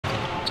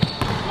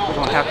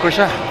on half court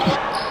shot.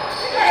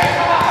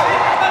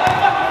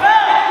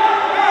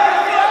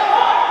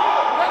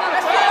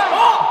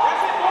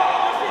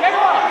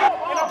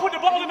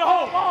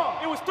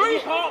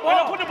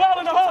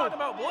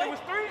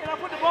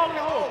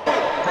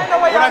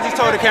 What I just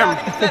told the camera.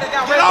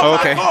 Oh,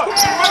 okay.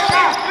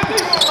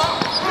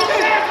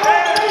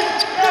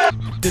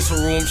 This a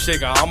room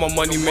shaker, I'm a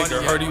money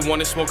maker. Heard he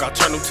wanna smoke, I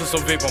turn him to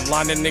some vape. I'm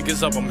lining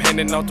niggas up, I'm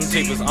handing out them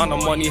tapers. I'm a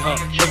money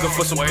hunt, looking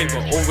for some paper.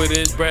 Over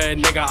this bread,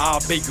 nigga, I'll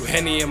bake you.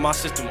 Henny in my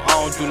system, I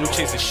don't do no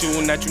chasing.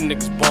 Shooting at you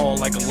niggas ball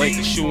like a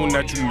Laker. Shooting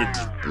at you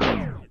niggas.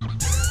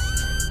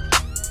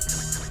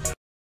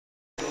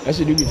 That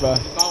shit do be fire.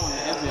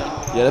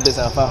 Yeah, that bitch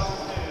sound fire.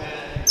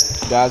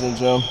 Guys in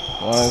gym,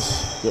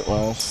 runs, good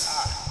runs.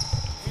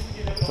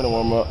 Finna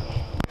warm up.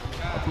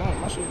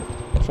 My shit.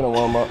 Finna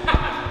warm up.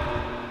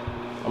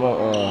 I'm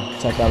gonna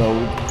tap out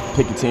on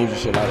pick your teams and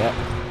shit like that.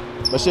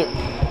 But shit,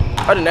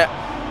 other than that,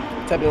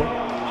 tap in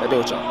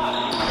with y'all.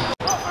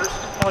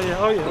 Oh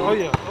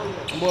yeah.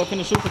 I'm boy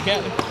finna shoot for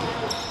captain.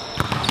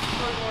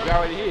 You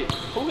already hit.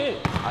 Who hit?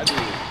 I did.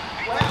 You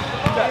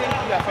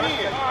got first.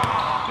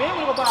 Ben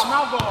will go by a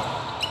mouth guard.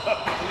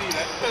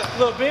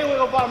 Look, Ben will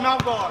go by a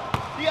mouth guard.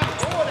 He got to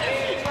score that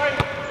shit.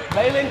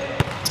 Layling.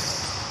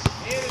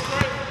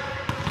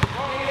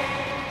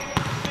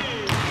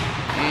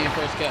 And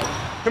first captain.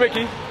 Come here,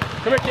 Key.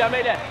 Come here, Key. I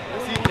made that.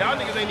 See, y'all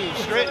niggas ain't even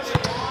stretch. Let's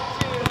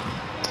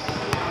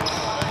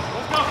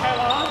go,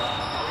 Kaylon.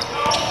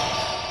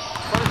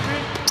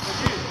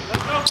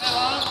 Let's go,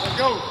 Kaylon. Let's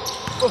go.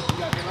 You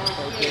got Kaylon?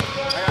 Okay.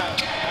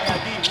 I got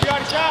D. We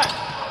already shot.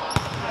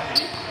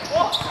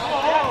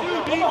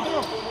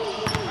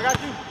 I got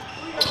you.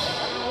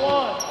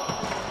 One.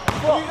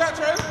 Who you got,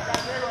 Travis?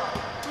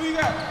 Who you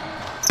got?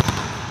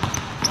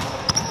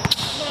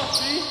 Come on,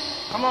 Steve.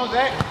 Come on,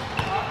 Zach.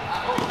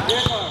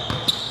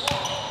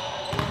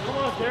 Come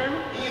on, Jeremy.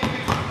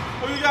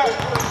 Who you got?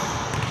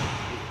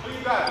 Who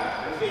you got?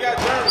 You got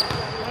Jeremy.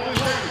 Who's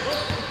Jeremy?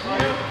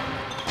 Right here.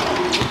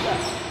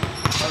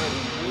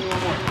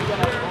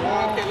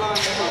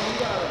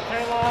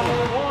 Kaylon,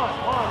 one.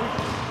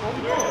 What we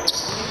doing?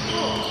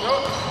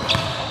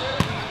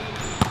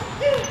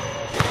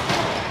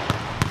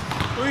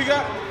 Who you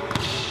got?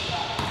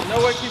 No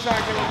way Keyshawn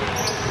came up with it.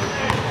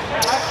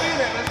 I see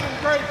that. That's just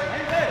crazy.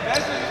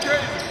 That's just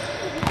crazy.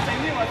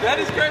 That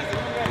is crazy.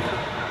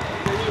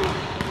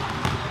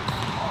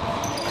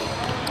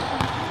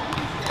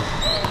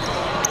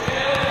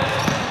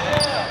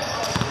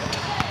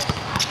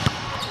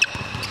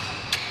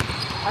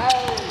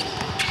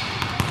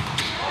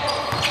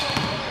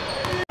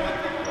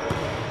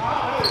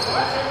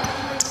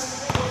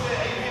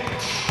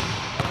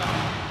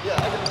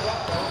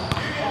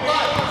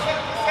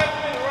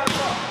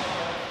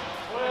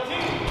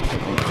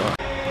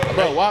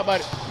 Bro, why about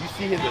it? You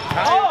see his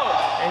attire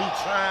and he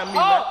trying me.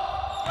 Like,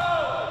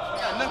 You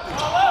got nothing.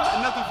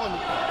 Nothing for me.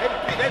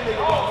 That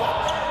nigga won't walk.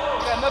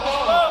 You got nothing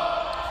for me.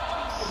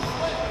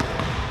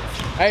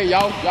 hey,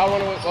 y'all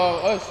running with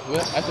us?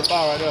 Well, that's the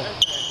foul right there.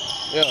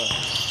 Yeah,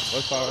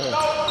 what's foul right here?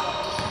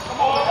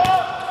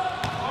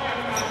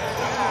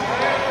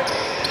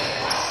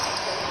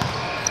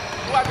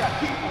 Who I got?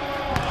 People.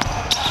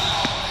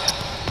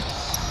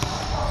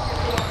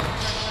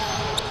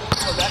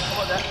 Come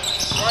on, that.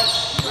 Right.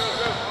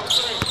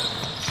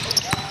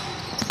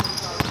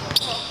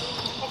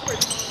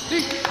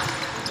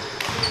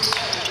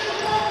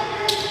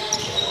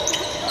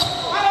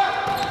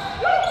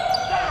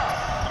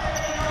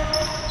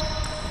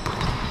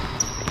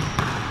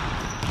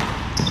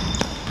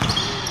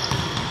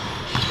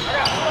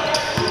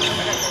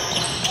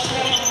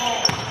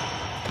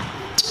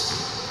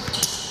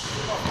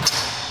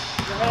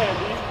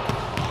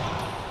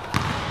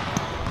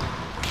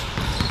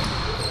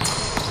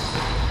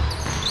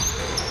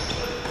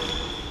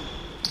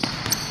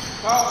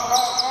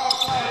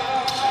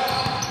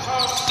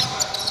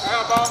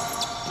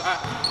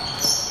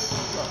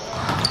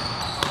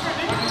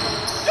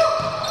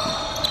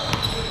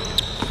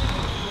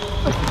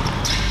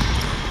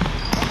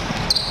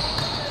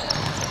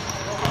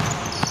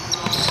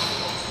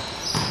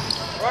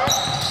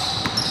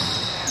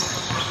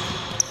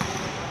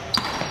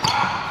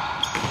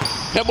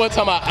 That boy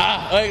talking about,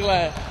 I ain't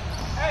lying.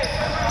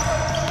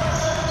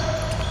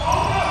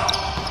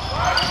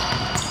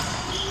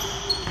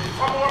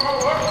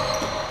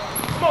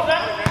 Come on,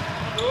 Zach.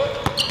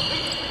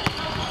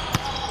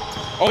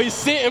 Oh, he's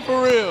sitting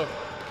for real.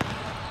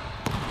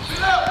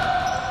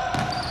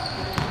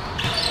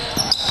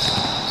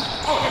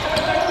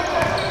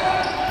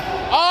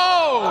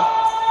 Oh!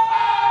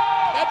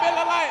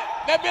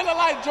 That bit look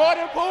like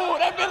Jordan Poole.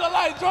 That bit look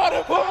like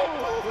Jordan Poole.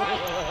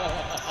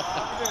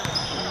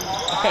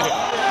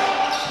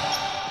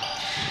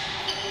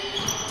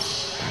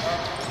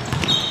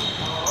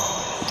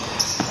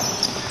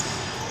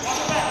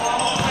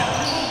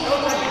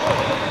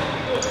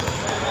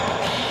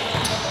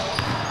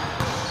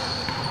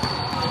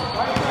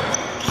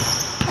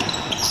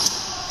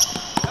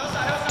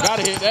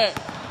 Gotta hit that.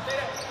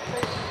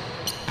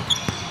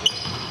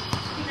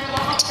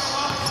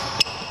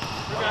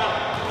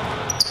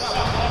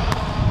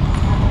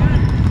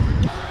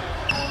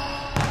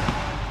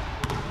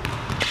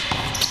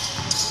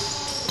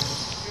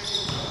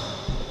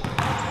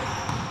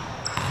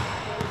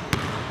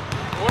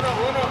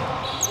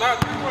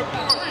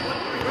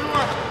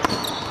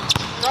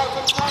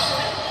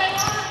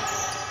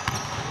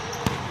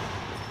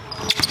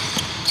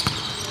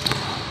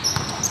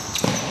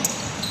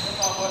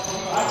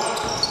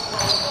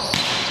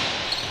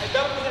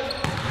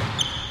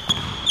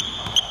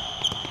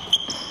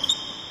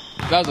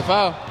 That was a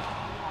foul.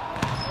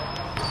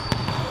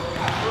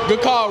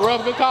 Good call,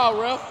 ref. Good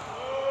call, ref.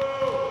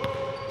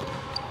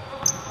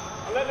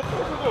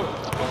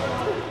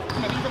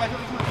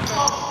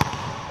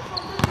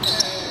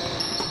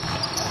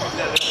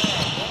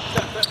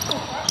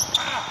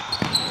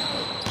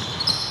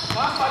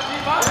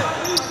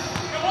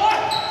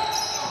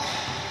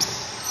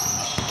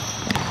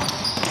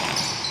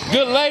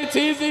 Good lay,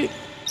 Teasy.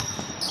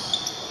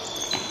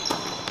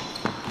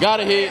 Got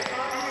a hit.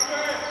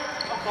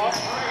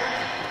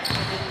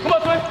 Come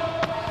on, Twin.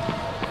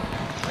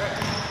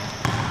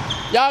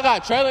 Y'all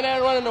got trailing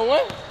and running the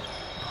one?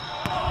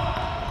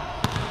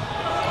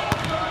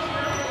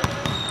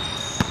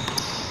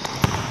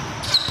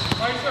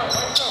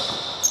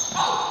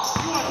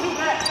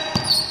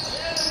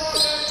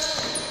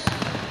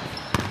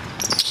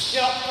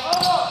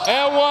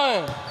 And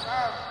one.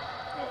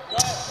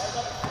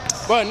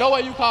 Bro, no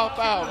way you call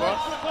foul, bro.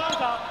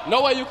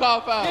 No way you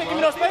call foul,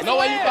 bro. No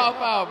way you call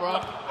foul,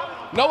 bro.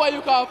 No way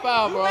you call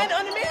foul, bro.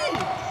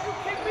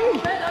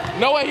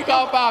 No way he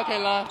called foul,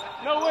 K-Line.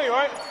 No way,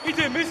 right? He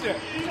just missed it.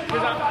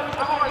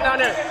 I'm down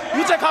there.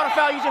 You just caught a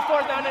foul, you just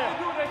forced down there.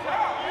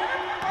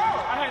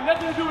 I had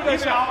nothing to do with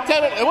that shot.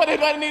 Tell him, what did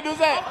he need to do,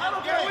 Zach? I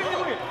don't care who you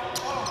with.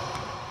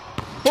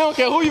 He don't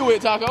care who you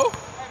with, Taco.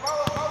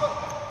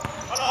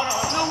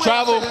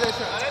 Travel.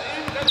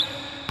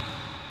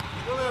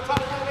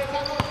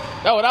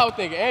 That's what I was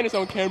thinking. And it's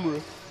on camera.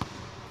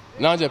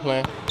 No, I'm just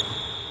playing.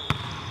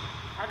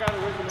 I got it.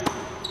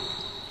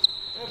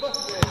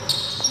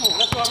 Come on,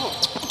 let's go.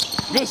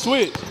 Good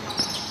switch.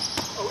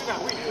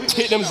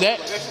 Hit them, Zach.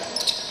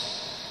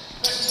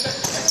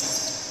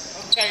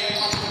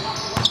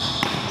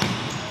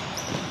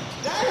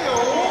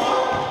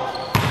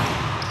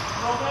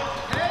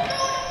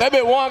 That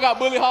bit one got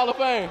Bully Hall of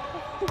Fame.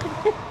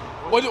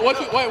 What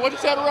you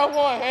said to ref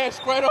one? Hand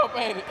straight up,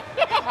 ain't it?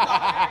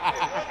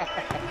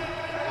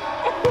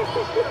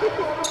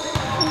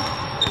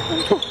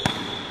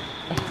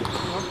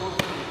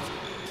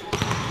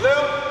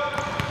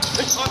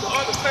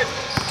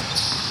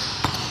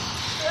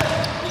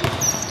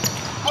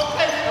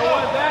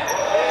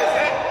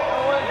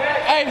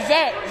 Hey,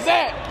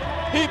 Zach,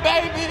 he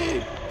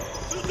baby.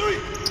 2-3.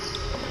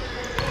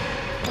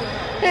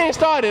 He ain't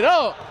started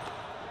up.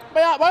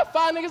 Man, why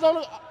 5 niggas on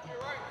the...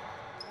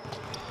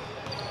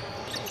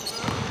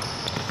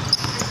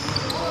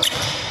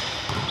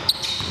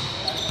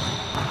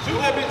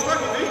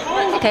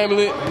 I can't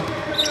believe it.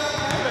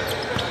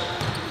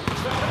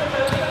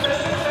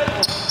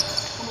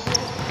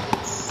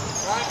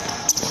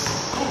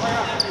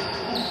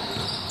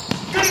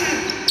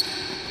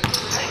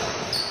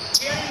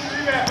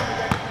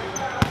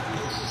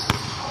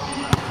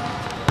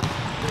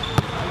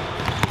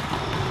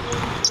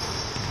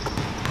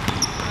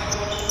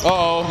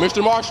 Uh-oh,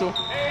 Mr. Marshall.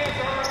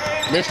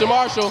 Mr.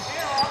 Marshall.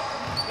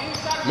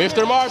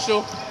 Mr.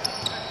 Marshall.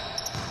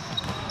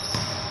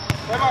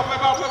 Play ball.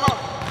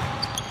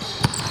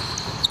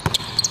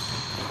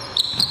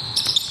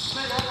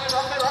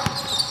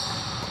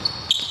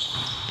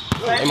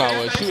 They might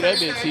well shoot that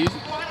bitch, Teasy.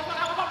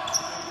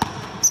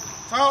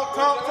 Talk.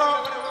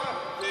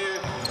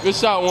 Yeah. Good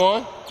shot,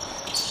 one.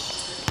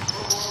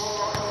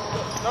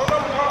 No.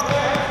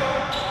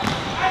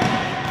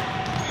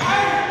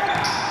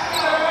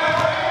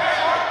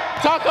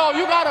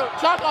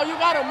 Taco, you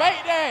gotta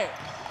make that.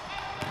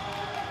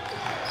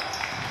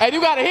 Hey,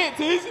 you gotta hit,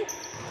 Teasy.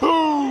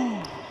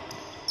 Boom.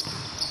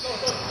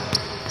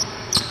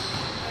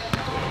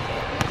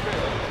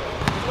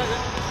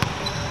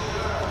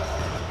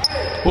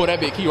 Pull that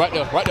big key right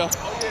there.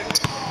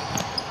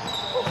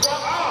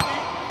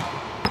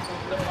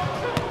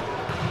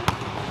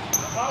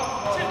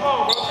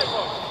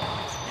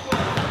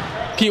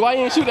 Key, why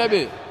you ain't shoot that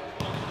bit?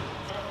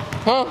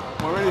 Huh?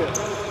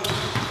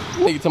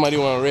 Nigga tell me they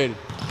weren't ready.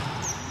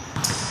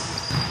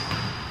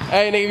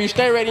 Hey, nigga, if you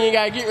stay ready, you ain't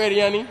gotta get ready,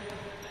 honey.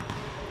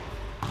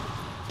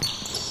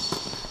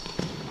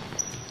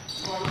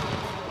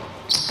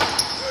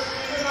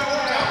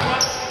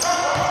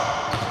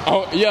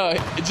 Oh, yeah,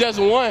 just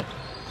one.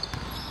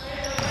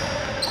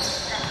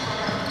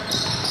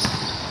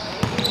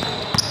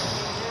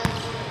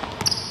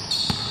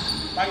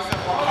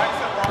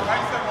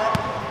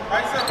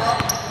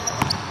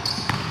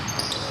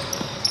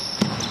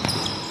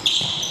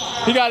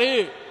 He got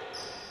hit.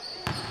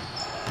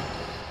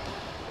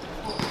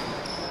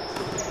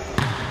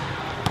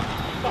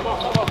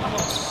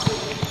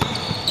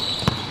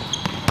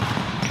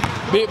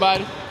 Big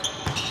body.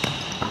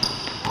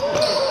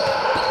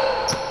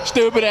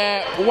 Stupid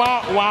ass.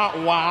 Wah.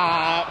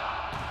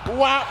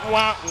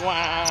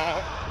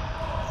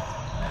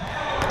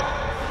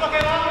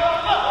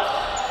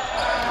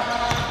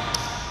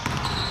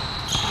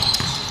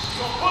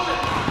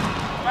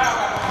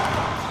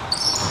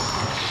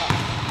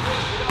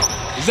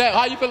 Zach,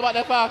 how you feel about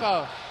that foul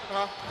call?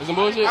 Is some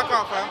bullshit? I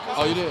called foul.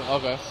 Oh, you did?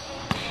 Okay.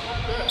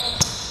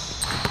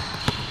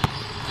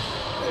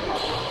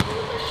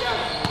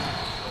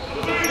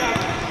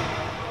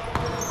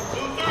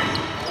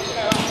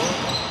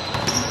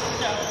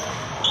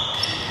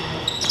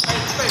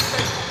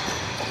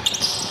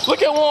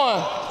 Look at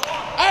one.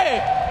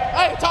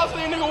 Hey, talk to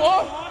this nigga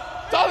one.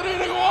 Talk to this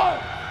nigga one.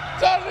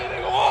 Talk to this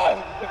nigga one.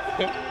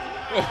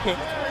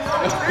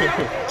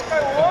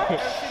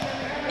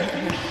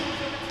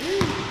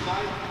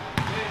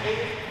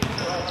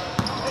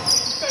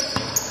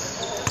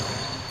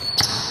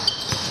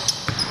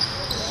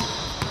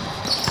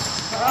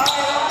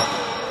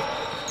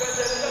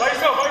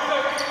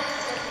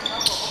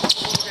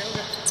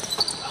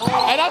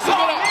 And that's a good.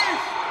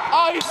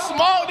 Oh, he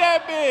smoked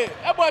that bitch.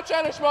 That boy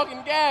trying to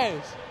smoking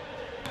gas.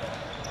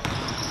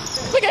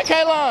 Look at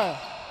Kaylon.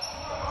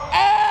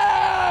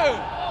 Hey!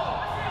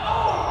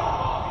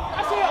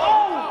 I said,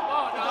 oh!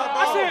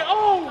 I said,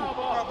 oh!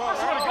 I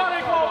swear to God,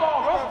 they called ball,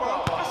 bro.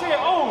 I said,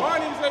 oh! I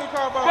didn't even say he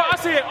called ball. Bro, I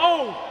said,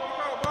 oh!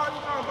 He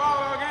called ball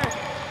all game.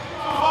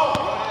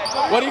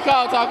 What do you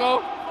call,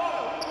 Taco?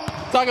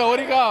 Taco, what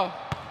do you call?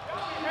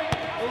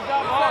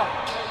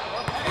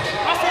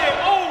 I said,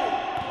 oh!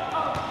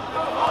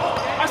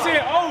 I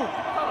said, oh!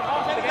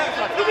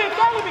 You didn't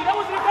foul me. That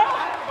wasn't a foul.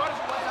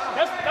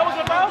 That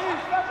wasn't a foul.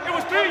 It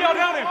was 3 of y'all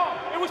down there.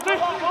 It was 3.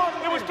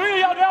 It was 3 of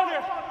y'all down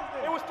there.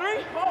 It was 3,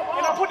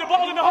 and I put the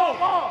ball in the hole.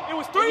 It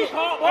was 3, and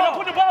I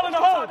put the ball in the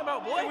hole.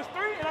 It was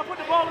 3, and I put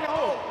the ball in the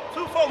hole.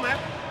 2-4, man.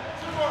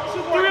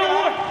 3 on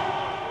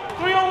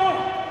 1. 3 on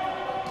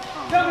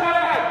 1. Tell me how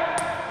that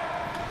happened.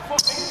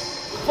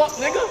 Fuck,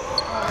 nigga.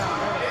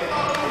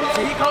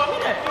 See, he called me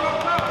that.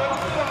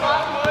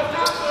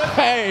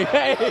 Hey,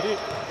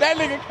 that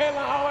nigga can't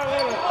always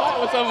let him fight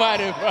with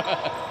somebody, bro.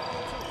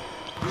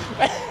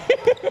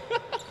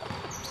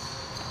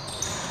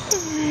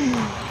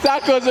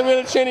 Taco's a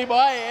real chinny boy,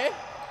 eh?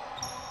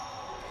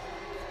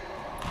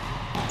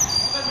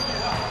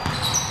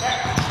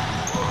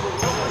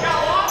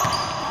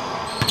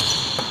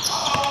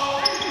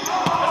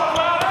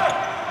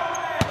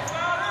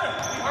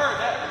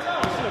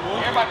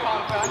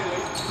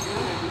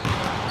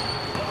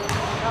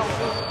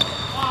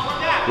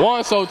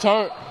 One so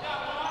turned.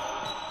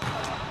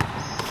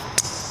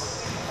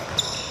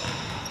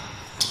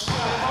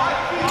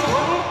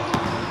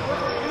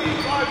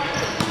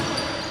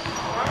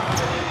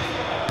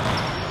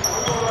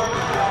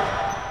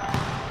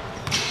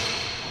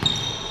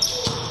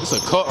 It's a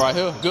cut right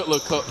here. Good little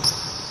cut.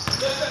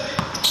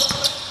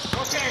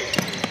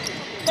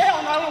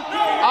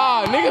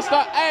 Ah, niggas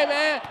start. Hey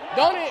man,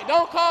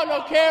 don't call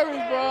no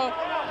carries, bro.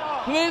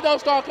 Please don't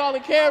start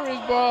calling carries,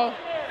 bro.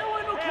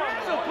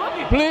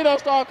 Please don't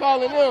start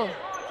calling them.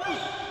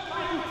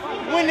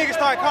 When niggas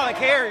start calling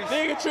carries?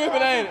 Nigga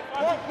tripping, ain't it?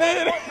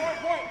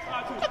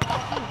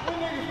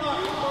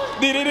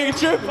 Nigga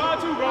tripping.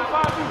 5-2, bro. 5-2.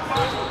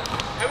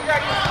 Hey, we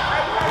gotta get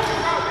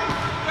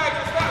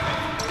stop it.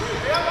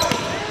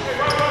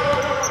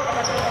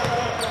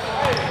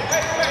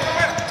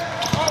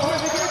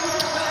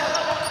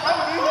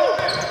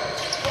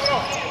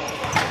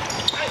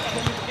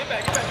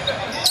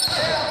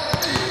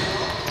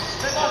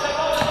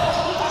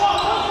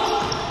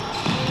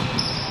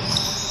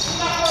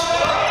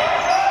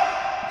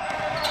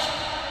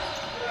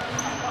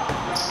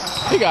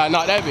 He gotta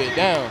knock that bitch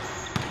down.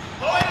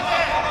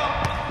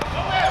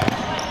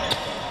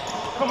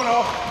 Coming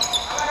off.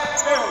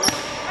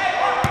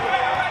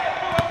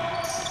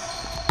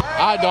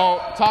 I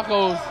don't.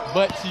 Taco's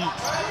butt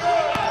cheeks.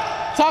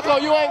 Taco,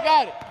 you ain't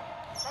got it.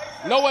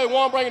 No way,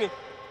 one bringing it.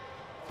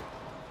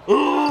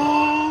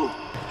 Ooh.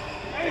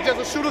 It's just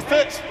a shooter's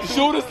touch.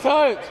 Shooter's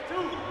touch.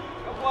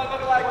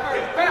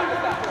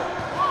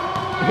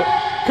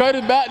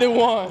 Curtis back to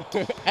one.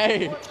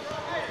 Hey.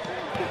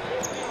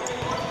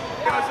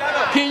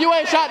 Kid, you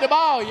ain't shot the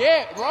ball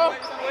yet, bro.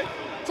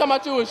 Talking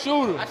about you a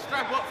shooter. I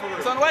strap up for it.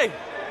 It's on the way.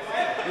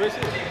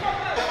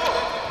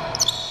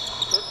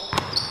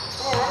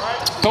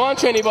 Come on,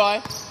 Trini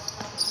boy.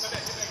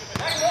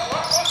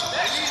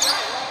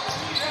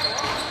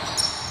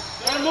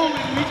 Let him move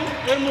with it, Demetri.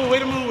 Let him move. Way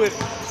to move with it.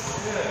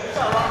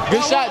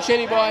 Good shot,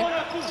 Trini boy.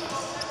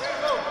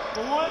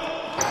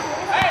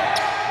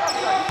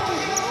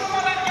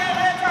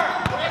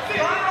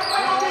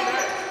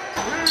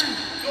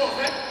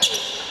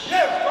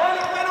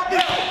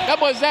 That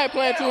boy Zach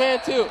playing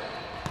two-hand tilt.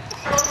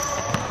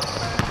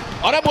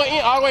 Oh, that boy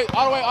in, all the way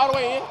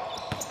in.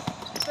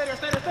 Stay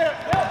there.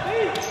 Help me.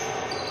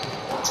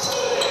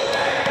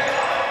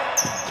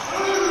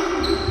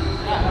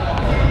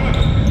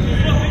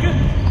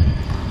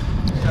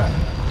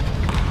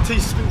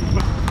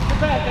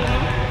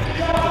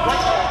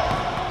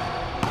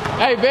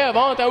 Hey, Bev, I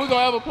don't think we're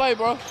gonna ever play,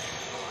 bro.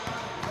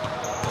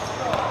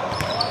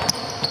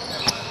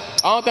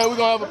 I don't think we're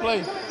gonna ever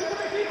play.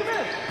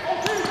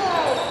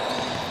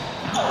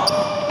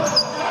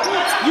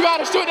 You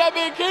gotta shoot that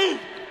big key.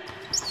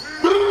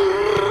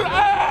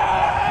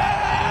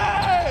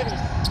 Hey!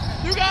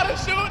 You gotta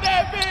shoot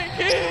that big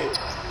key.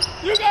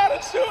 You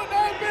gotta shoot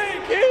that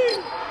big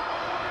key.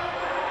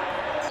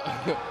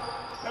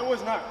 That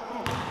was not.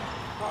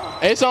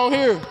 It's on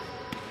here.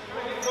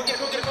 Go get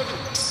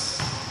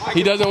it.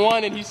 He doesn't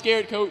want it. He's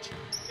scared, coach.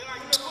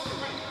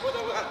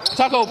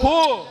 Taco,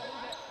 pull.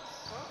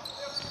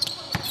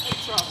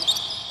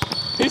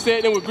 He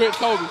said it with Grant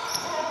Kobe.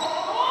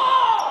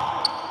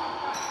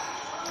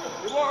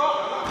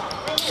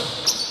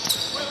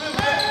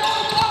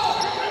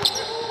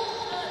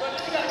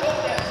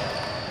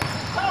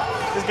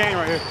 This game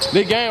right here.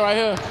 This game right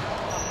here.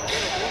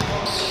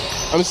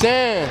 I'm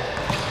saying.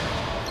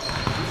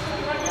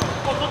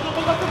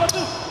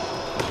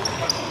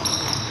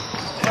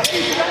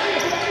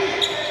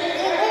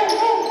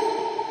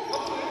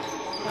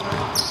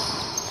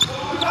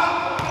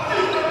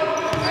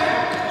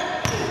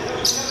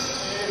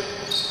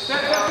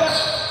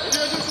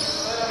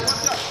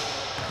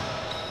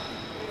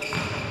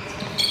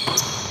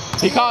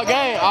 He called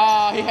game.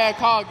 He had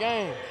called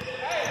game.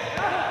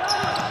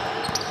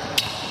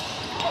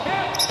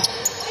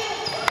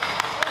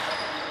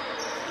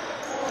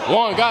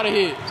 One, got a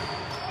hit.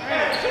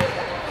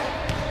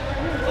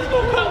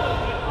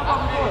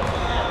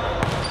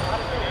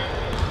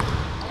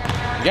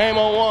 Game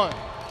on one.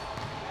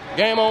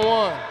 Game on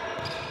one.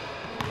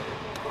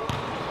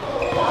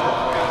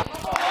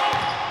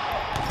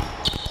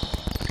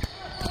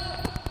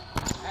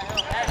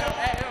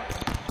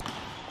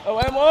 Oh,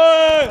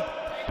 M1!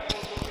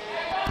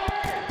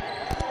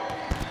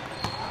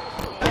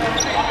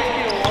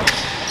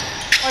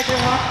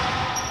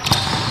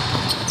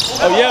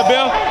 Oh yeah,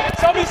 Bill.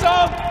 Show me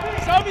some.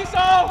 Show me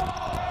some.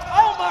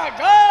 Oh my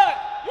God.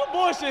 You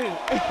bullshitting.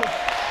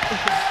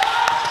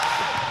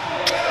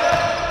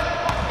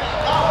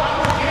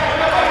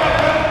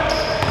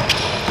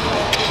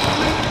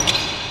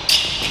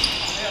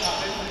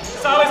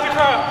 Silence the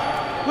crowd.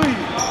 Please.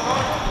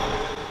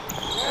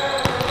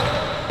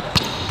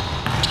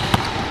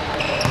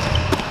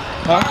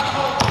 Huh?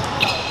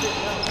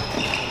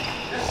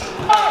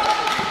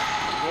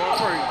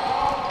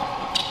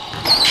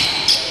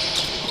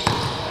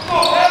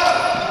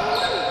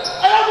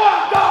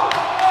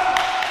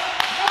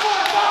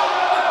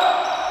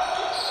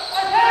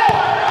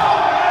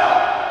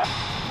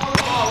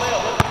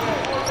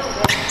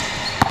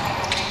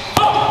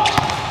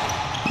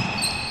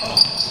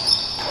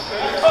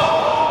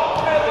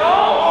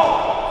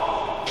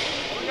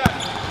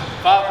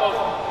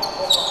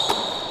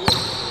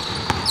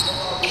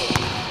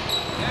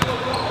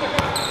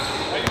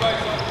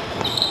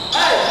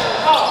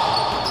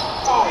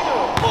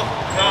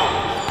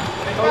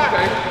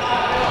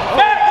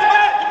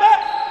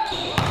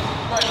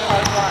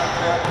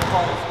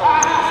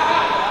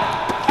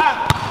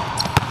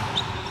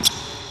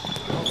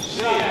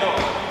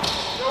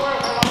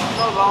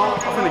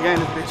 I'm finna game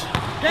this bitch.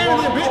 Game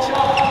this bitch.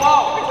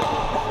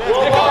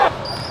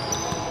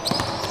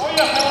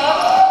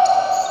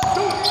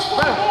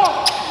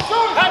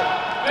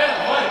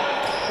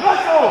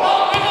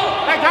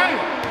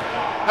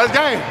 That's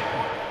game.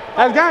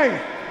 That's game.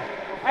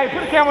 Hey, put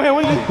the camera here.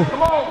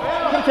 Come on,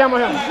 man. Put the camera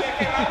here.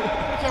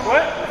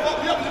 What?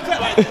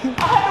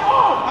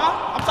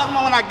 I'm talking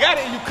about when I got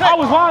it and you cut. I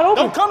was wide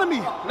open. Don't come to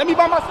me. Let me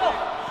by myself.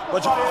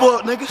 What you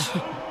fuck, niggas?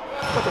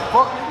 What the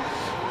fuck, niggas?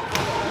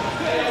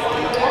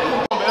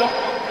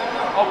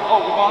 Oh,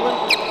 we're balling?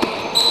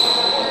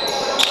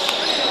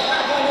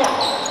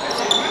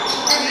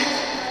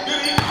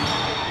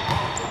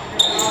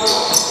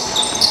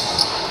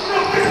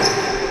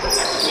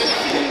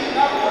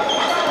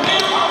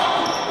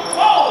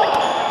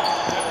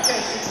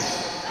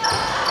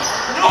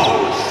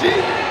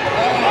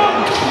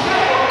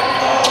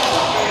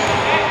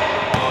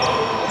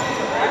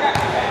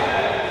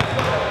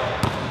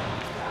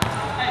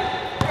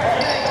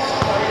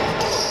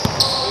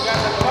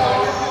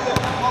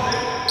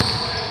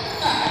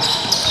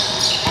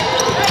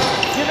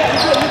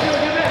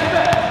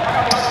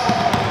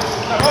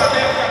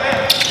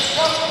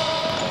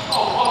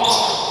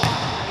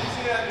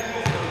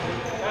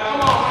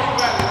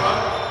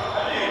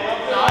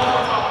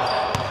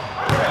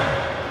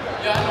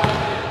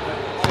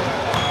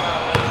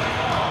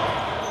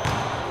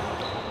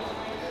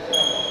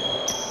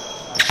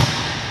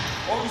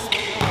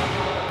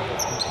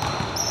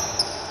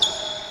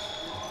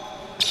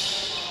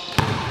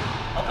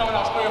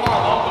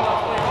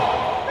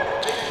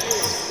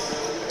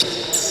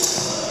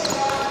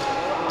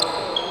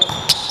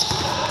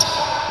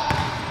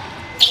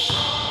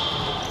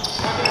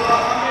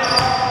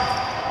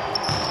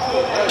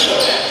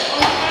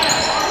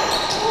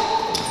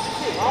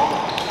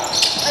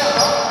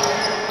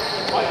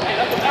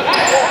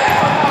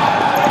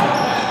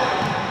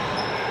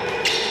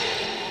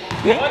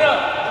 What up?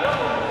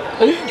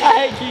 I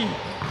hate Keith.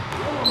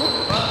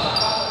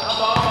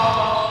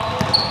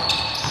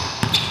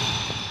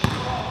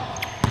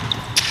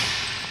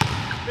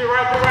 Be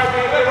right, be right, be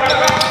right.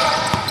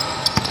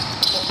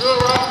 Good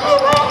rock,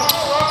 good rock,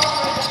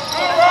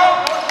 good rock.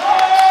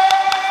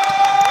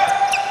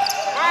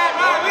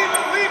 Right, leave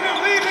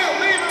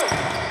him.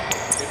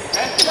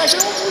 Get back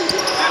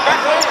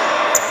home.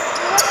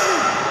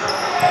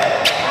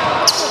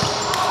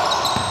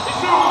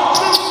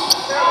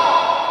 Shoot.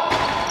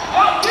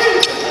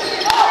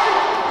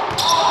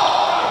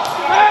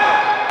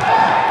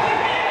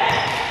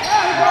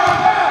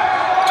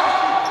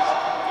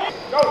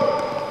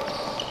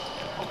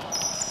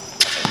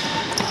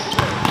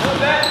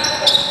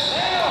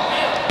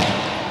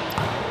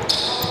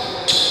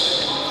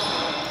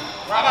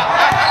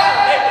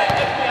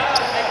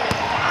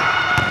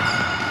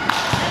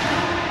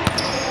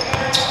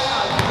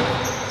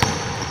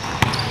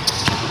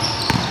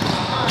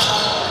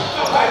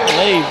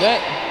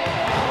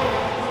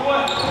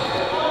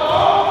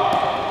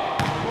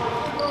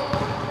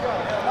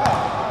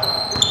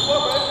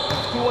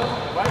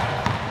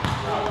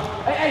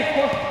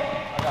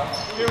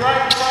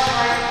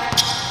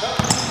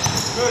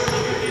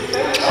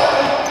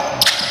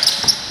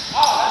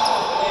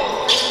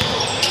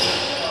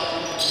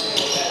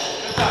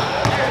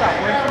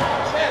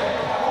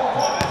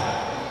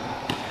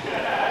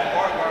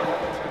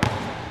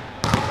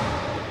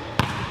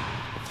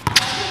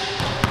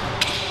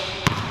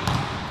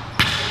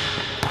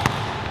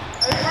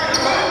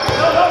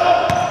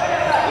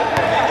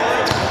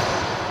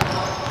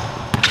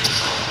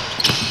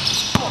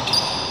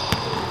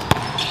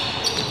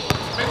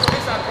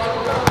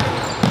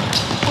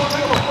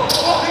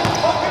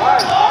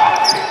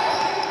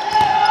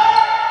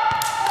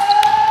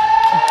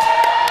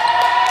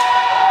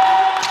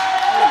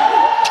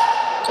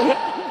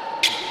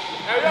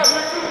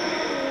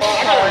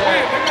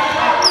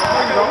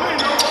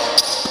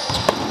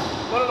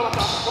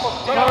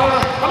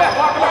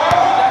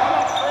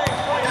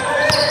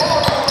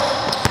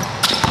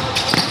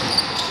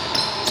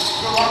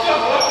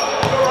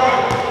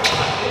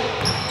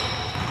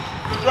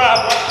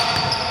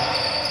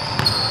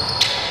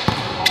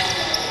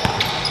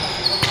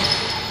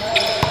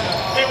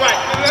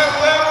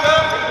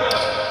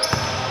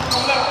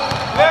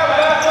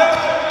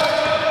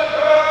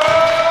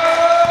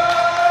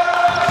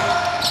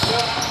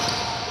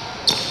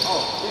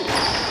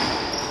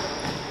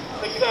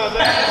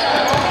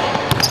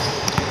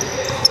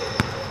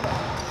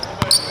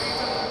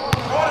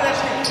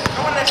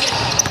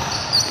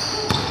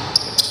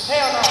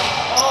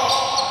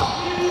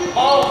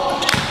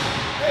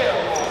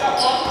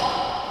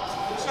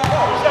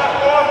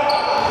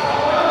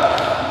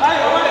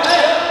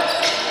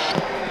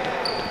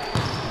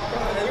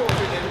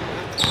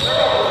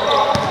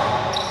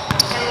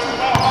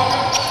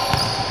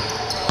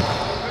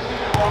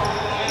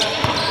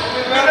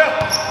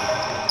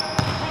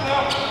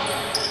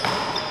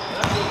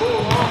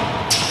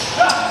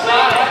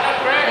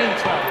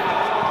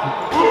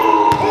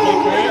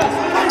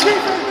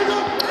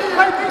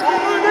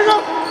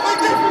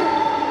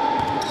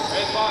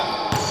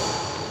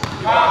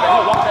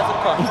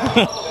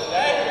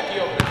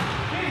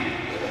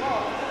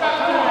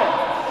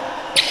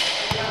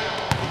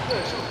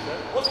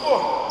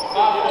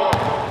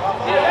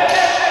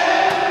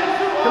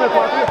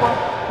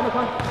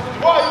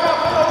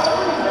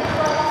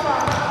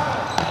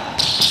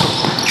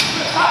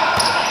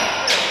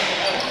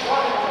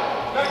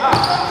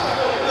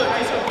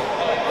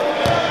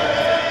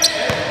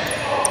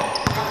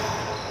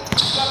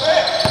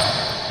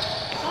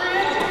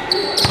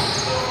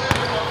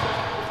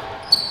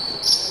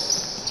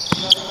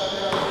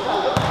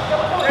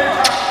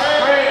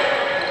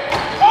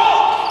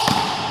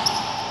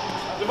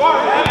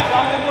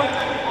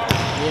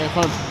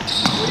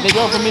 They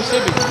go from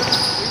Mississippi.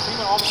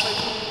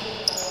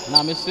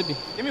 Nah, Mississippi.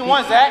 Give me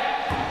one, Zach.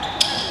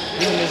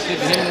 He's in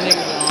Mississippi. Him and the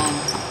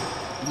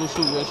niggas blue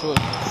shoes, red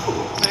shorts.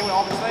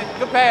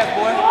 Good pass,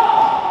 boy.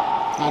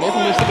 Nah, they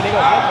from Mississippi. They go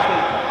Kansas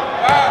State.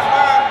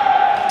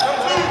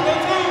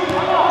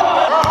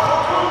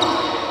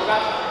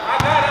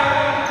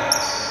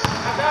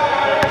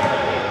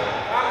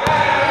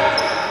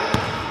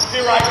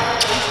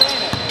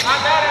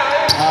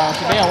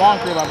 Shadea Wong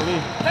crib, I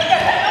believe.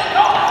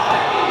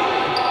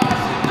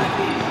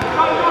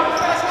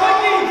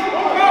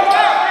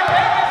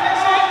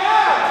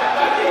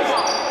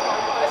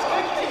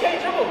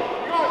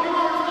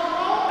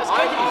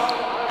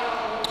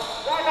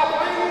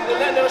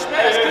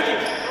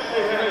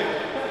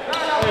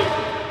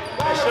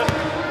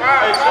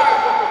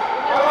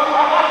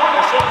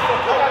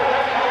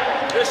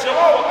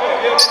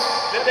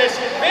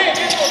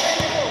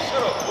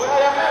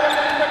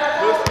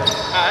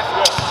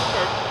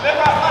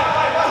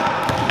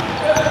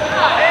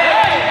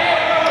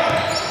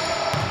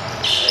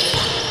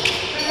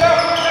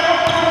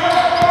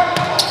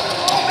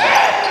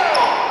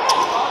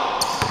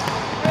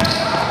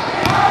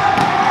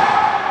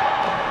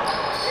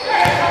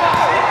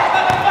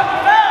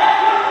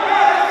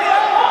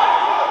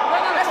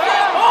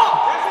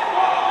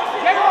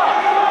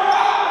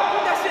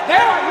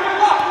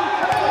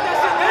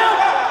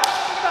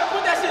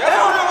 Put that shit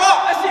down.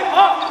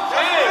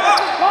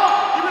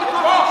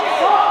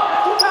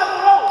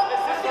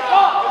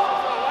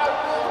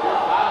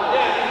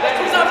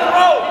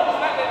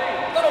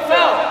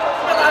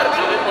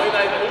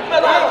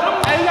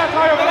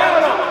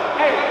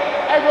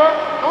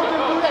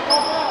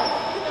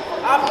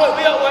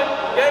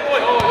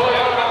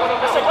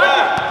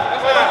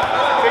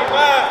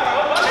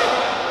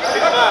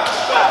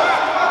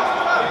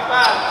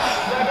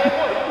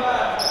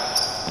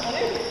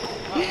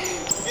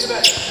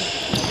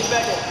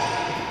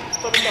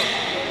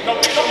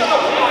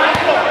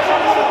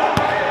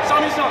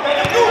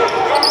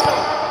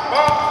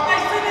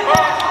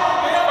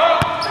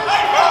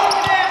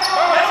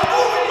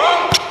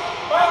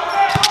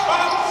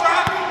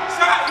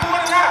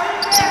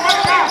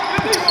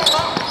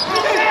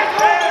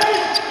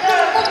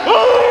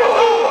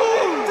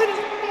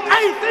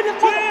 send this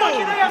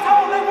motherfucking ass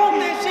home. They want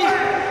that shit.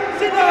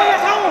 Send their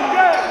ass home.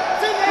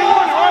 Send their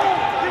ass home.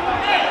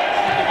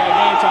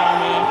 Game time,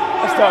 man.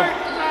 That's tough.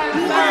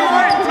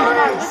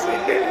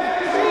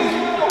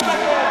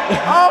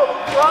 Oh,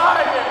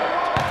 crying.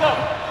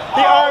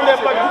 He earned that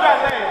fucking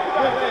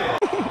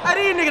Hey,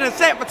 these niggas done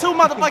sat for 2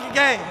 motherfucking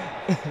games.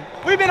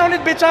 We been on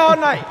this bitch all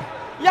night.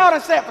 Y'all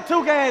done sat for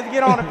 2 games to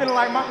get on and feeling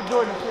like Michael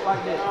Jordan and shit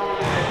like that.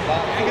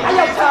 How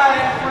your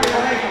tired ass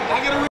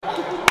friend?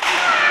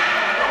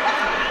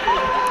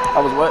 I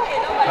was what?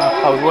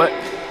 I was what?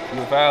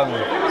 You fouled me.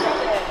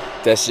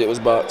 That shit was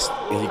boxed,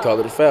 and he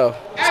called it a foul.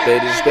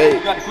 Spade is a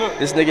spade.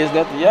 This nigga is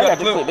nothing. Yeah, I got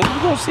the clip. You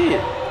gonna see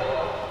it.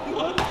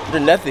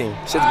 There's nothing.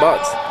 Shit's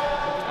boxed.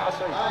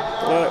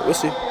 All right, we'll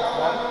see.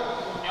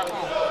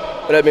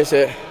 With that being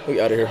said, we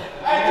out of here.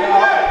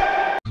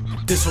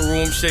 This a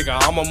room shaker,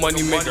 I'm a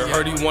money maker.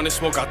 Heard he wanted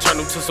smoke, I turn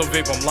him to some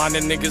vape. I'm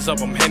lining niggas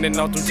up, I'm handing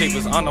out them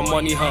tapers. On the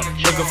money hunt,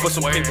 looking for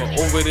some paper.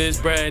 Over this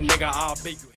bread, nigga, I'll bake you.